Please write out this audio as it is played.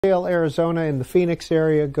Arizona in the Phoenix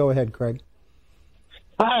area. Go ahead, Craig.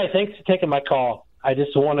 Hi, thanks for taking my call. I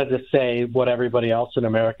just wanted to say what everybody else in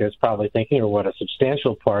America is probably thinking, or what a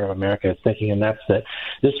substantial part of America is thinking, and that's that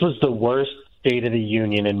this was the worst State of the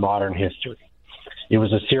Union in modern history. It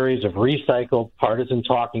was a series of recycled partisan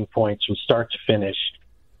talking points from start to finish,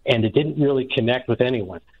 and it didn't really connect with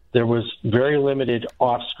anyone. There was very limited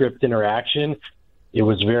off-script interaction. It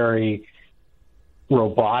was very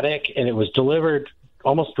robotic, and it was delivered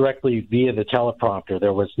almost directly via the teleprompter.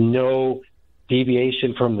 There was no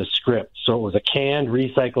deviation from the script. So it was a canned,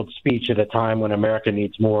 recycled speech at a time when America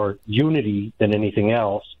needs more unity than anything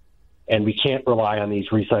else, and we can't rely on these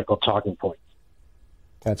recycled talking points.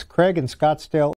 That's Craig in Scottsdale.